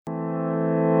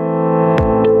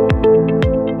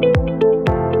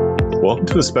Welcome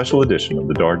to a special edition of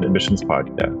the Darden Admissions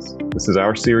Podcast. This is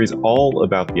our series all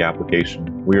about the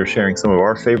application. We are sharing some of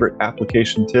our favorite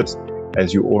application tips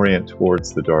as you orient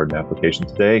towards the Darden application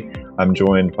today. I'm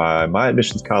joined by my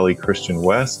admissions colleague, Christian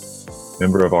West,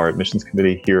 member of our admissions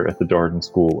committee here at the Darden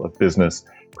School of Business.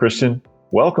 Christian,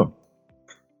 welcome.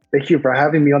 Thank you for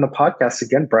having me on the podcast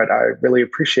again, Brett. I really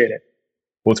appreciate it.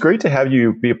 Well, it's great to have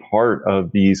you be a part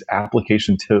of these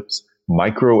application tips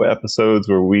micro episodes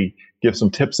where we give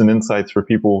some tips and insights for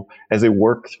people as they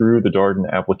work through the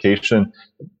Darden application.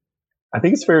 I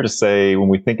think it's fair to say when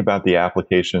we think about the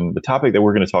application, the topic that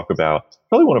we're going to talk about,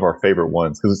 probably one of our favorite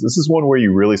ones, because this is one where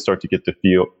you really start to get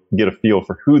a feel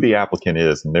for who the applicant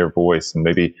is and their voice and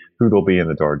maybe who they'll be in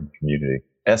the Darden community.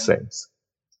 Essays.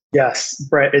 Yes,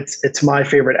 Brett, it's my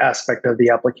favorite aspect of the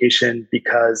application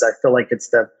because I feel like it's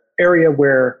the area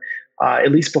where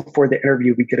at least before the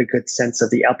interview, we get a good sense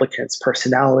of the applicant's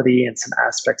personality and some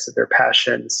aspects of their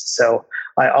passions. So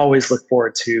I always look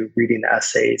forward to reading the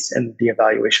essays and the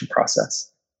evaluation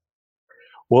process.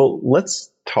 Well,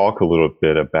 let's talk a little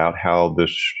bit about how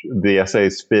the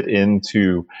essays fit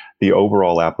into the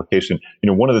overall application. You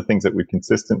know, one of the things that we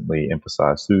consistently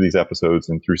emphasize through these episodes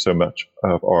and through so much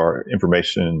of our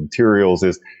information and materials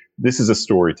is this is a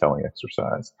storytelling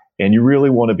exercise. And you really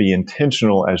want to be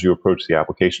intentional as you approach the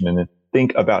application and then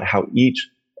think about how each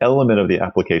element of the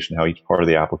application, how each part of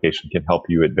the application can help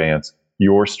you advance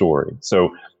your story.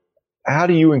 So how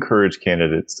do you encourage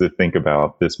candidates to think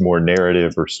about this more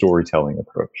narrative or storytelling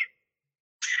approach?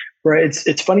 Right.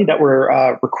 It's funny that we're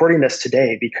recording this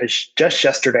today because just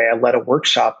yesterday I led a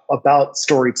workshop about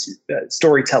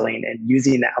storytelling and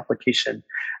using the application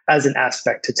as an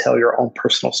aspect to tell your own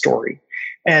personal story.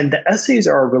 And the essays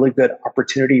are a really good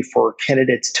opportunity for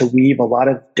candidates to weave a lot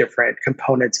of different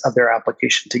components of their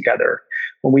application together.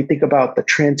 When we think about the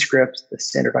transcripts, the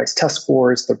standardized test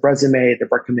scores, the resume, the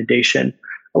recommendation,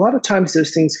 a lot of times those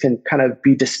things can kind of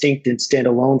be distinct and stand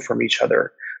alone from each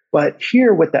other. But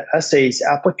here with the essays,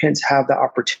 applicants have the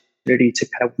opportunity to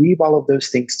kind of weave all of those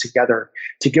things together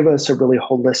to give us a really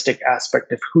holistic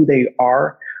aspect of who they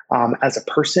are as a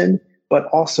person, but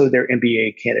also their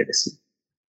MBA candidacy.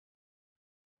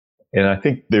 And I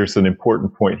think there's an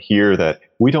important point here that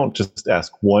we don't just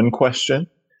ask one question,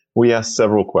 we ask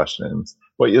several questions.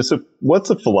 What's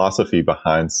the philosophy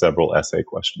behind several essay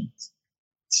questions?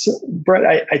 So,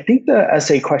 Brett, I think the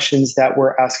essay questions that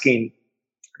we're asking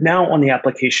now on the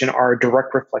application are a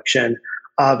direct reflection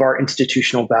of our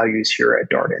institutional values here at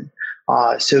Darden.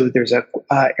 So there's a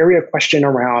area question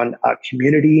around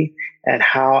community and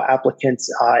how applicants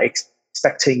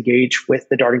expect to engage with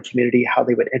the Darden community, how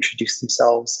they would introduce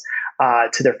themselves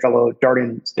to their fellow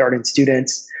Darden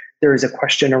students. There is a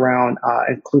question around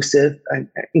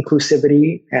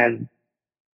inclusivity and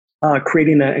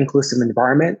creating an inclusive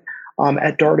environment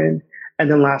at Darden. And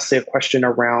then lastly, a question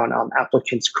around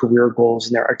applicants' career goals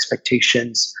and their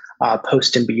expectations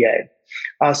post-MBA.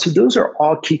 So those are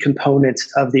all key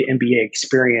components of the MBA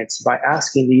experience. By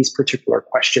asking these particular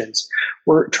questions,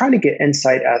 we're trying to get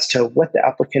insight as to what the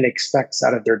applicant expects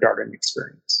out of their Darden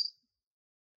experience.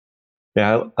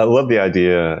 Yeah, I love the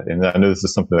idea, and I know this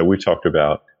is something that we talked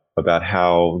about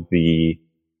how the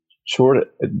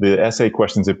essay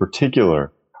questions in particular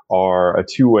are a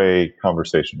two-way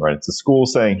conversation, right? It's the school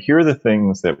saying, here are the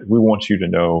things that we want you to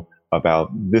know about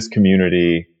this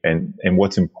community and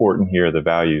what's important here, the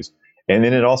values. And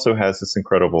then it also has this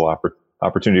incredible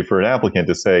opportunity for an applicant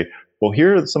to say, well,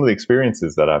 here are some of the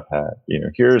experiences that I've had. You know,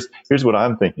 here's what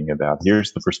I'm thinking about.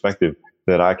 Here's the perspective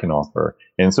that I can offer.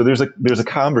 And so there's a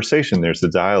conversation, there's a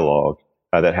dialogue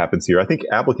that happens here. I think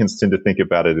applicants tend to think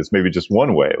about it as maybe just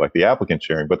one way, like the applicant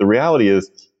sharing. But the reality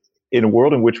is, in a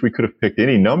world in which we could have picked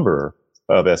any number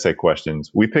of essay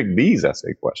questions, we picked these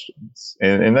essay questions.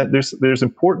 And that there's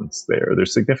importance there,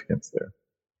 there's significance there.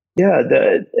 Yeah,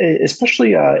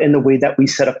 especially in the way that we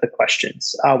set up the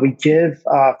questions. We give,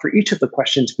 for each of the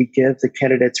questions, we give the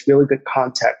candidates really good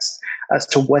context as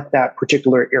to what that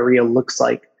particular area looks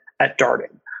like at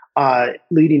Darden,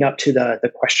 leading up to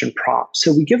the question prompt.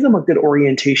 So we give them a good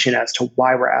orientation as to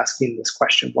why we're asking this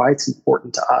question, why it's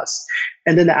important to us.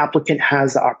 And then the applicant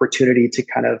has the opportunity to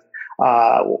kind of,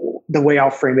 the way I'll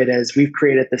frame it is we've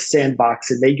created the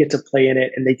sandbox and they get to play in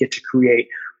it and they get to create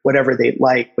whatever they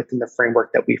like within the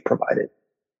framework that we've provided.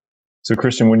 So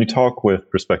Christian, when you talk with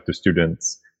prospective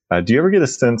students, do you ever get a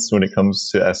sense when it comes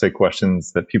to essay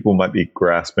questions that people might be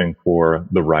grasping for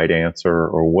the right answer,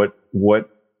 or what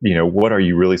are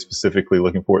you really specifically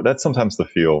looking for? That's sometimes the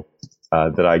feel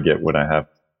that I get when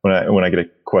I get a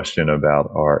question about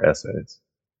our essays.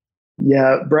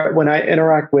 Yeah, Brett, when I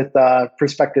interact with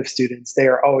prospective students, they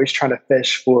are always trying to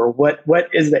fish for what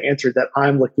is the answer that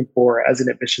I'm looking for as an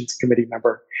admissions committee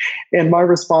member. And my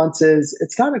response is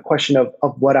it's not a question of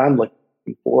what I'm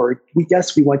looking for.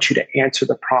 Yes, we want you to answer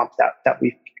the prompt that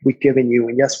we've given you.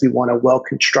 And yes, we want a well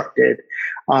constructed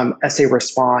essay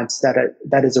response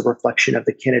that is a reflection of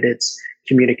the candidate's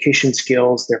communication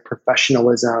skills, their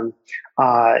professionalism,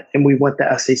 and we want the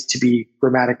essays to be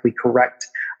grammatically correct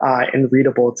and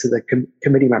readable to the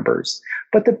committee members.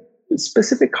 But the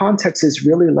specific context is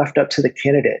really left up to the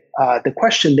candidate. The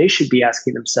question they should be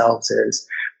asking themselves is,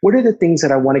 what are the things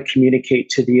that I want to communicate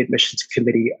to the admissions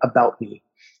committee about me?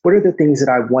 What are the things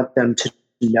that I want them to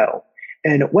know?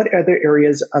 And what other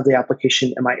areas of the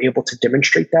application am I able to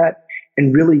demonstrate that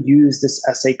and really use this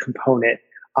essay component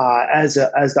as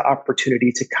the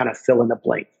opportunity to kind of fill in the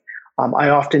blank? I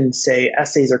often say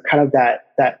essays are kind of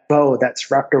that bow that's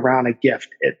wrapped around a gift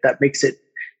that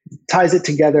ties it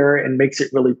together and makes it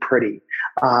really pretty.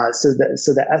 So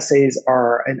the essays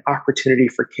are an opportunity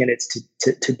for candidates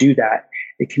to do that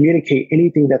and communicate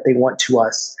anything that they want to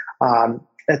us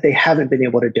that they haven't been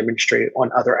able to demonstrate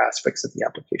on other aspects of the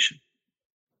application.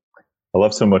 I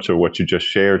love so much of what you just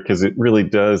shared because it really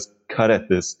does cut at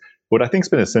this. What I think has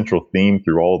been a central theme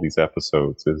through all of these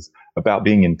episodes is about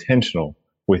being intentional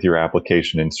with your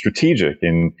application and strategic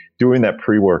in doing that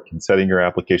pre-work and setting your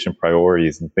application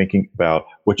priorities and thinking about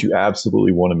what you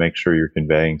absolutely want to make sure you're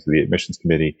conveying to the admissions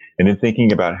committee, and then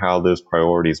thinking about how those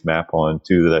priorities map on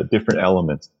to the different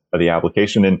elements of the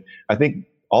application. And I think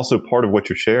also part of what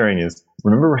you're sharing is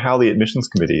remember how the admissions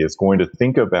committee is going to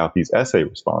think about these essay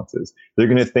responses. They're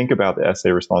going to think about the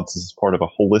essay responses as part of a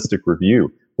holistic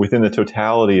review within the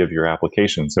totality of your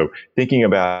application. So thinking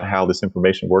about how this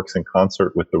information works in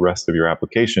concert with the rest of your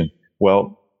application,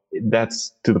 well,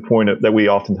 that's to the point that we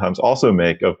oftentimes also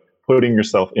make of putting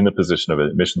yourself in the position of an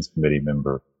admissions committee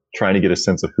member, trying to get a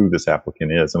sense of who this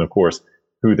applicant is, and of course,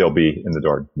 who they'll be in the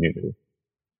Darden community.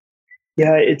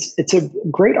 Yeah, it's a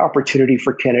great opportunity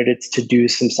for candidates to do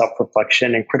some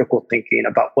self-reflection and critical thinking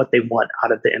about what they want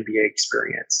out of the MBA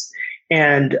experience.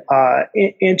 And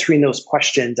answering those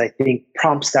questions, I think,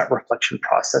 prompts that reflection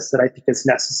process that I think is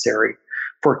necessary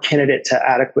for a candidate to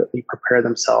adequately prepare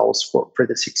themselves for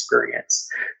this experience.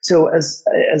 So as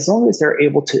long as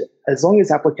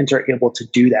applicants are able to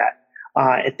do that,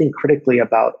 and think critically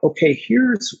about, okay,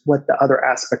 here's what the other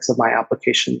aspects of my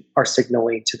application are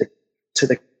signaling to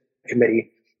the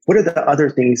committee. What are the other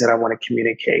things that I want to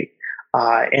communicate?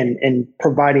 And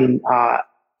providing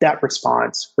that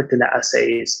response within the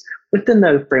essays, within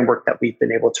the framework that we've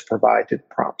been able to provide through the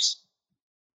prompts.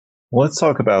 Well, let's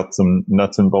talk about some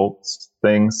nuts and bolts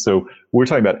things. So we're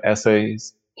talking about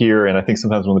essays here, and I think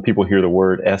sometimes when the people hear the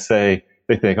word essay,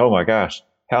 they think, oh my gosh,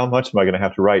 how much am I going to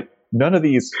have to write? None of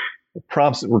these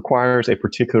prompts requires a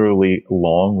particularly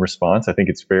long response. I think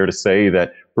it's fair to say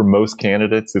that for most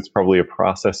candidates, it's probably a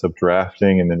process of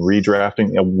drafting and then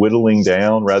redrafting, a whittling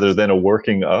down rather than a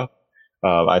working up.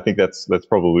 I think that's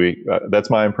probably that's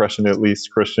my impression, at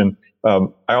least, Christian.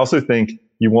 I also think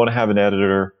you want to have an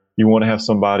editor. You want to have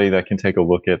somebody that can take a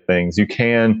look at things.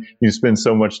 You spend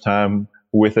so much time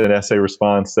with an essay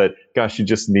response that, gosh, you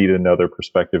just need another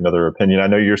perspective, another opinion. I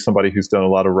know you're somebody who's done a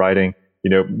lot of writing.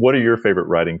 What are your favorite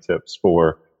writing tips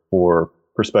for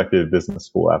prospective business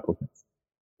school applicants?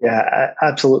 Yeah,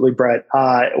 absolutely, Brett.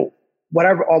 What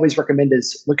I always recommend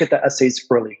is look at the essays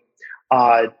early.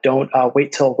 Don't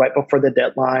wait till right before the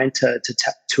deadline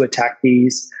to attack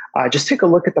these. Just take a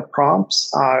look at the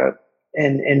prompts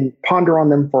and ponder on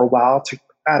them for a while to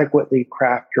adequately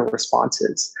craft your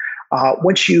responses.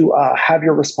 Once you have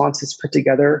your responses put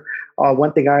together,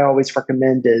 one thing I always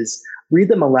recommend is read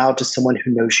them aloud to someone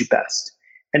who knows you best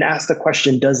and ask the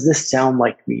question, does this sound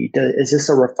like me? Is this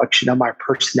a reflection of my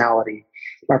personality,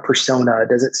 my persona?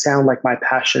 Does it sound like my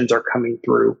passions are coming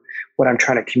through what I'm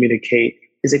trying to communicate?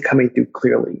 Is it coming through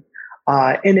clearly?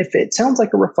 And if it sounds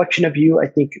like a reflection of you, I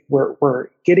think we're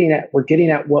getting at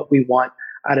what we want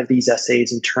out of these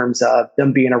essays in terms of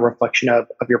them being a reflection of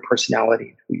your personality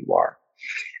and who you are.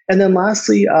 And then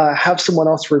lastly, have someone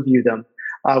else review them.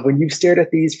 When you've stared at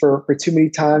these for too many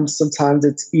times, sometimes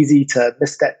it's easy to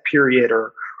miss that period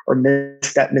or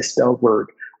miss that misspelled word.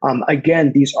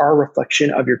 Again, these are a reflection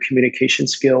of your communication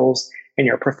skills and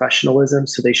your professionalism,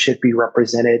 so they should be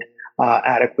represented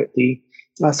adequately.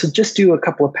 So just do a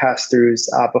couple of pass-throughs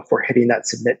before hitting that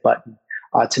submit button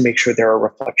to make sure they're a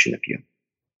reflection of you.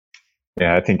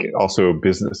 Yeah, I think also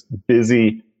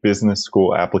busy business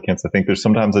school applicants, I think there's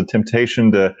sometimes a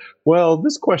temptation to, well,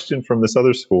 this question from this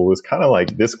other school is kind of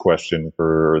like this question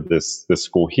for this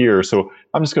school here. So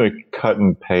I'm just going to cut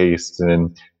and paste,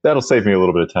 and that'll save me a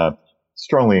little bit of time.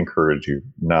 strongly encourage you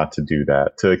not to do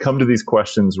that, to come to these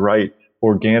questions, write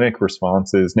organic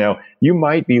responses. Now, you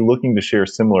might be looking to share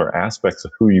similar aspects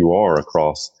of who you are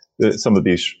across some of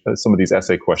these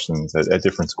essay questions at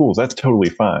different schools. That's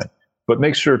totally fine. But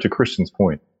make sure, to Christian's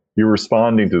point, you're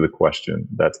responding to the question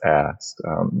that's asked.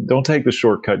 Don't take the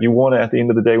shortcut. You want to, at the end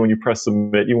of the day, when you press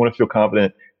submit, you want to feel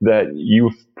confident that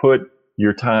you've put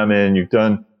your time in, you've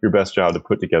done your best job to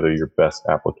put together your best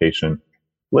application.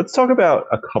 Let's talk about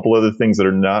a couple other things that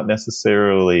are not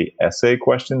necessarily essay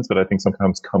questions, but I think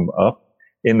sometimes come up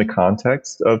in the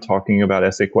context of talking about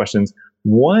essay questions.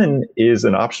 One is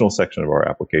an optional section of our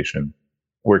application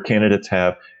where candidates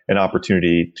have an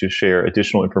opportunity to share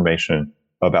additional information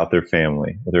about their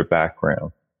family, their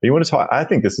background. You want to talk? I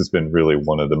think this has been really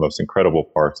one of the most incredible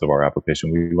parts of our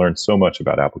application. We learned so much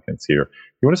about applicants here.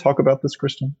 You want to talk about this,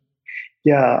 Christian?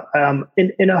 Yeah.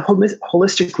 In a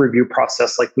holistic review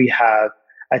process like we have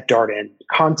at Darden,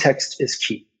 context is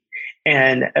key.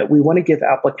 And we want to give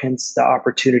applicants the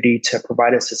opportunity to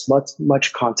provide us as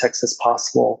much context as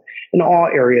possible in all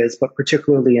areas, but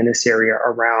particularly in this area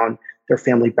around their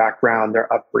family background,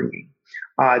 their upbringing.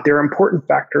 There are important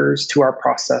factors to our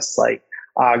process, like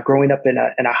growing up in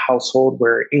a household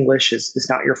where English is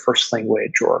not your first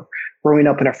language, or growing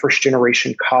up in a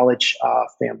first-generation college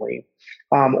family,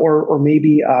 or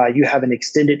maybe you have an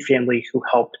extended family who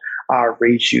helped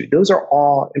raise you. Those are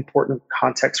all important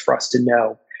contexts for us to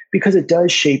know, because it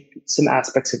does shape some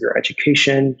aspects of your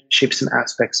education, shape some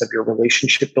aspects of your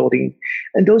relationship building.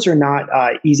 And those are not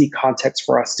easy contexts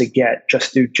for us to get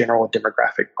just through general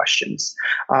demographic questions.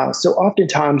 So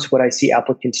oftentimes what I see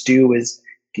applicants do is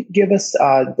give us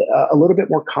a little bit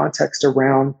more context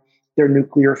around their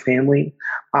nuclear family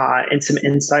and some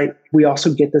insight. We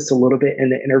also get this a little bit in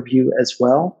the interview as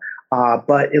well.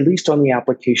 But at least on the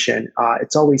application,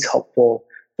 it's always helpful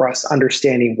for us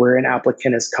understanding where an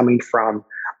applicant is coming from,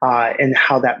 and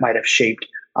how that might have shaped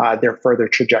their further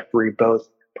trajectory, both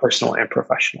personal and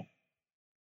professional.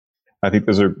 I think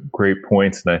those are great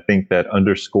points. And I think that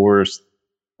underscores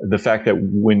the fact that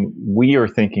when we are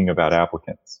thinking about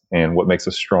applicants and what makes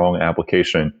a strong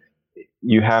application,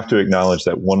 you have to acknowledge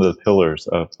that one of the pillars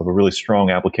of a really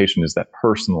strong application is that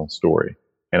personal story.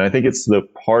 And I think it's the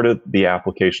part of the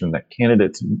application that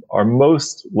candidates are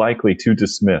most likely to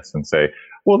dismiss and say,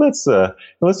 well, let's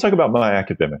talk about my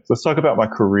academics. Let's talk about my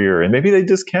career. And maybe they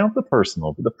discount the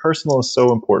personal, but the personal is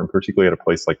so important, particularly at a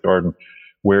place like Darden,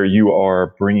 where you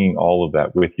are bringing all of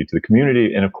that with you to the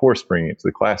community, and of course, bringing it to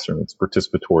the classroom. It's a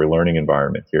participatory learning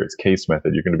environment here. It's case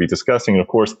method. You're going to be discussing, and of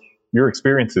course, your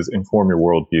experiences inform your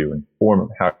worldview and inform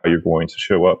how you're going to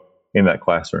show up in that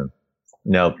classroom.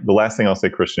 Now, the last thing I'll say,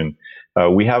 Christian,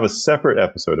 we have a separate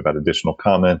episode about additional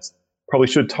comments. Probably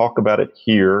should talk about it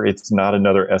here. It's not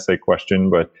another essay question,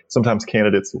 but sometimes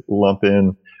candidates lump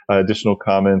in additional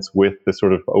comments with the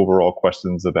sort of overall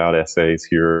questions about essays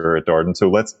here at Darden. So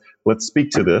let's speak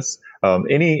to this.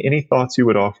 Any thoughts you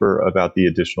would offer about the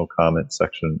additional comment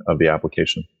section of the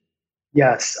application?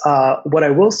 Yes. What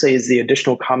I will say is the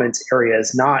additional comments area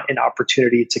is not an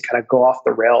opportunity to kind of go off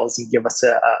the rails and give us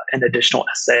an additional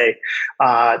essay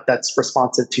that's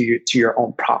responsive to your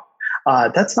own prompt.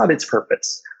 That's not its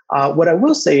purpose. What I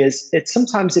will say is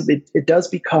sometimes it does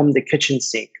become the kitchen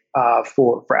sink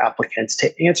for applicants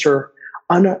to answer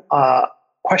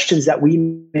questions that we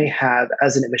may have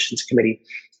as an admissions committee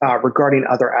regarding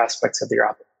other aspects of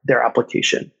their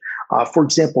application. For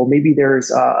example, maybe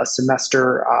there's a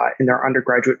semester in their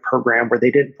undergraduate program where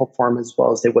they didn't perform as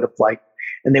well as they would have liked,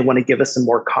 and they want to give us some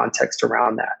more context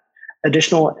around that.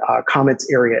 Additional comments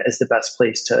area is the best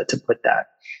place to put that.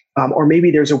 Or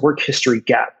maybe there's a work history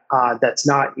gap that's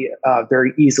not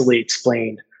very easily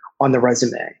explained on the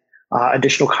resume.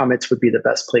 Additional comments would be the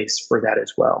best place for that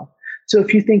as well. So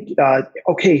if you think,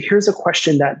 okay, here's a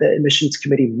question that the admissions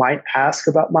committee might ask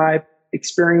about my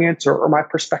experience or my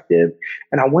perspective,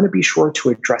 and I want to be sure to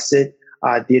address it,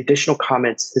 the additional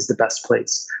comments is the best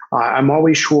place. I'm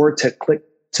always sure to click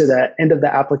to the end of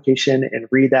the application and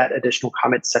read that additional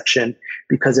comment section,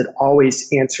 because it always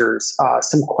answers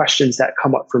some questions that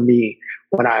come up for me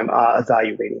when I'm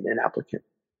evaluating an applicant.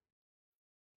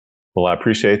 Well, I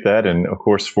appreciate that. And of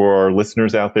course, for our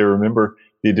listeners out there, remember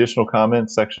the additional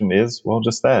comment section is, well,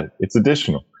 just that. It's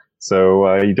additional.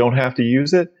 So you don't have to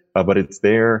use it, but it's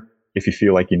there if you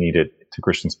feel like you need it. To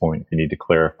Christian's point, if you need to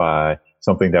clarify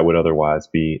something that would otherwise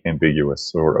be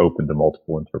ambiguous or open to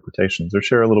multiple interpretations, or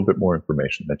share a little bit more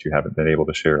information that you haven't been able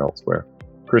to share elsewhere.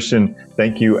 Christian,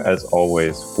 thank you as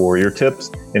always for your tips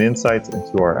and insights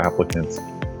into our applicants.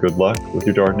 Good luck with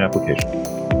your Darden application.